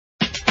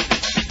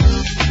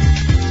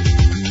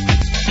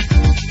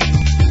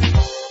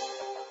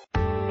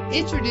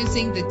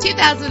Introducing the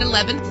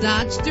 2011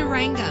 Dodge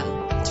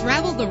Durango.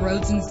 Travel the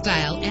roads in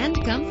style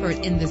and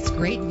comfort in this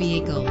great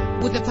vehicle.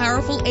 With a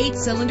powerful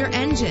 8-cylinder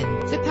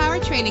engine, the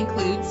powertrain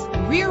includes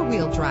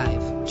rear-wheel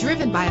drive,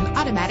 driven by an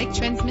automatic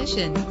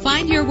transmission.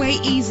 Find your way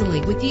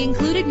easily with the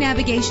included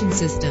navigation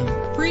system.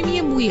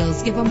 Premium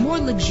wheels give a more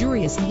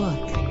luxurious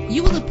look.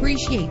 You will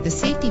appreciate the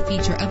safety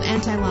feature of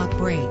anti-lock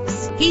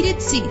brakes.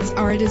 Heated seats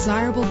are a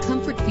desirable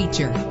comfort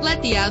feature.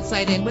 Let the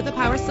outside in with a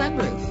power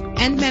sunroof.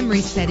 And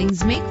memory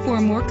settings make for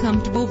a more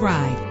comfortable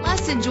ride.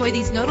 Plus, enjoy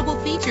these notable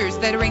features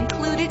that are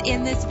included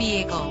in this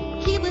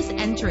vehicle: keyless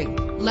entry,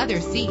 leather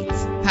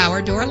seats,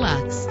 power door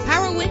locks,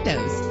 power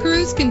windows,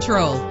 cruise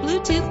control,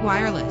 Bluetooth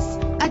wireless,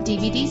 a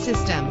DVD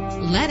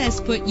system. Let us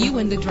put you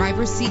in the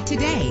driver's seat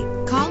today.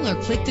 Call or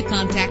click to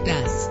contact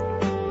us.